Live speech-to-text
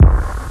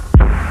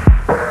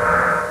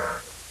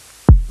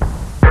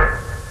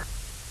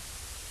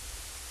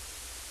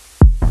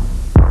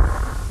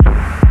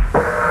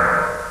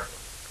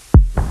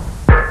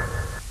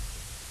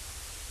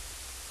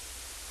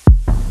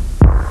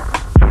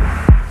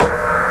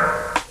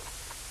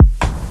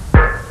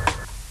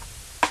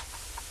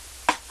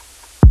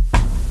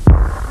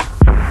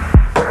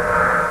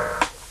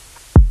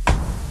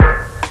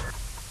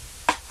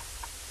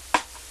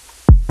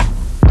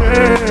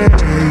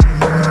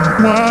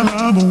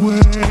away,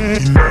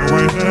 you know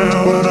right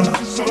now, but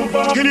I'm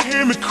sober. Can you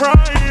hear me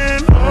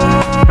crying?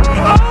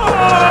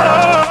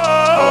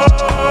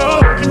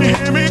 Can you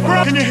hear me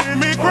cry? Can you hear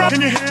me cry?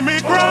 Can you hear me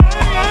cry?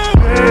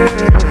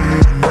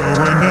 You know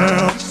right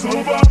now,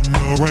 sober. You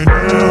know right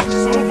now,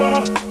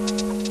 sober.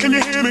 Can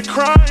you hear me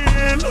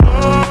crying?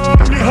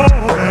 Can you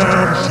hold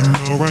down? You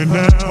know right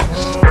now,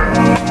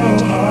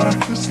 so hard.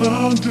 This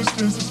long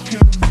distance is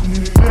killing me.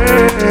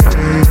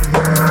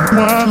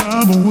 While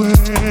I'm away,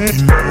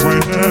 you know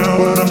right now,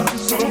 but I'm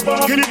sober.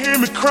 Can you hear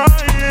me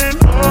crying?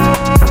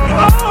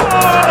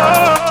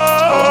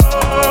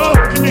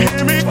 Can you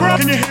hear me cry?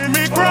 Can you hear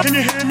me cry? Can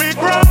you hear me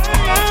cry?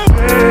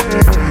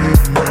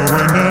 You know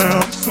right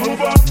now,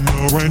 sober. You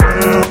know right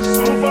now,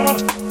 sober.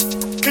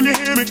 Can you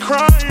hear me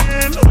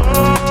crying?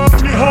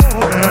 Can you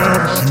hold down?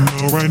 You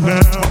know right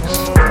now,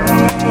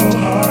 so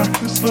hard.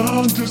 This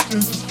long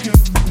distance is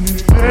killing me.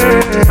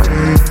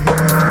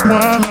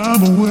 While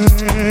I'm away,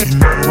 you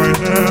know right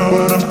now,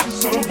 but I'm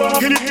sober.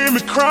 Can you hear me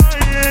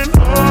crying?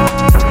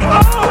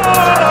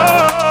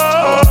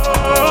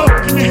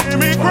 Can you hear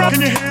me cry?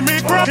 Can you hear me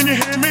cry? Can you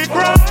hear me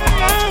cry?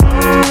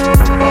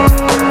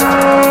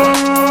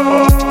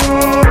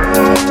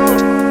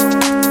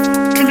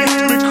 Can you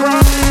hear me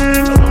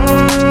crying?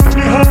 Can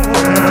you hold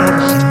down?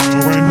 You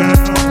know right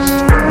now,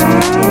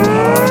 so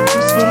hard.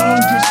 This long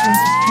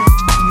distance is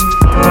killing me.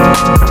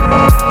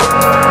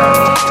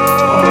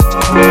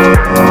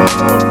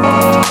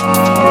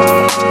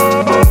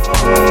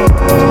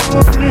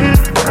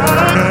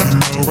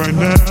 Right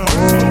now,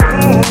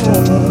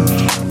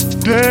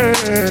 day.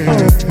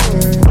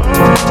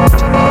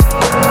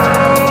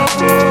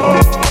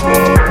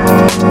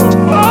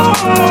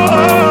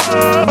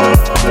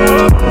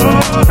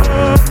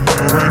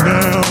 Right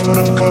now, but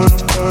I'm good,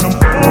 but I'm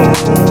home.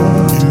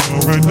 You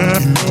know right now,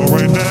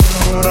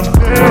 but I'm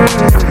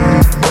dead.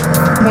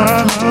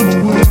 While I'm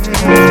away, you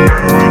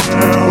know right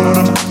now, but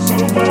I'm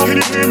sober. Can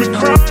you hear me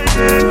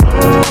crying?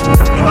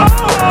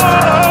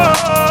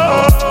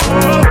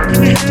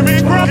 Can you hear me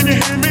cry? Can you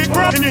hear me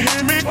cry? Can you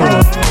hear me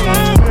cry?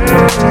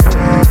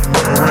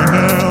 Right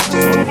now,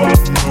 sober.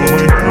 Right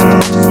now,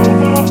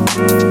 sober.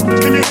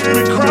 Can you hear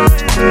me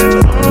crying?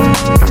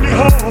 Can you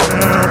hold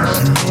down?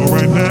 You know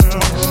right now,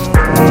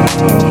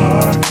 so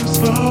hard. This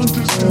long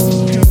distance is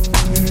killing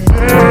me.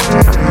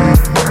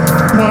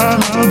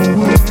 While I'm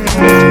away,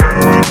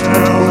 right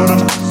now, but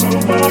I'm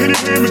sober. Can you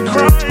hear me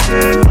crying?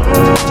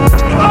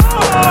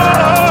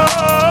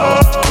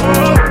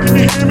 Can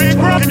you hear me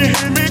cry? Can you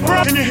hear me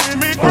cry? Can you hear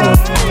me cry?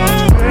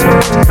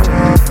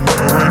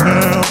 Right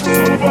now,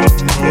 sober.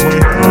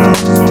 Right now,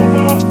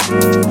 sober.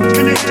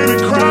 Can you hear me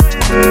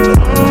crying?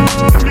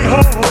 Can you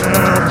hold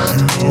down?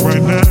 You know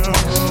right now,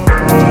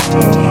 so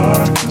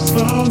hard. This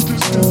long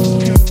distance.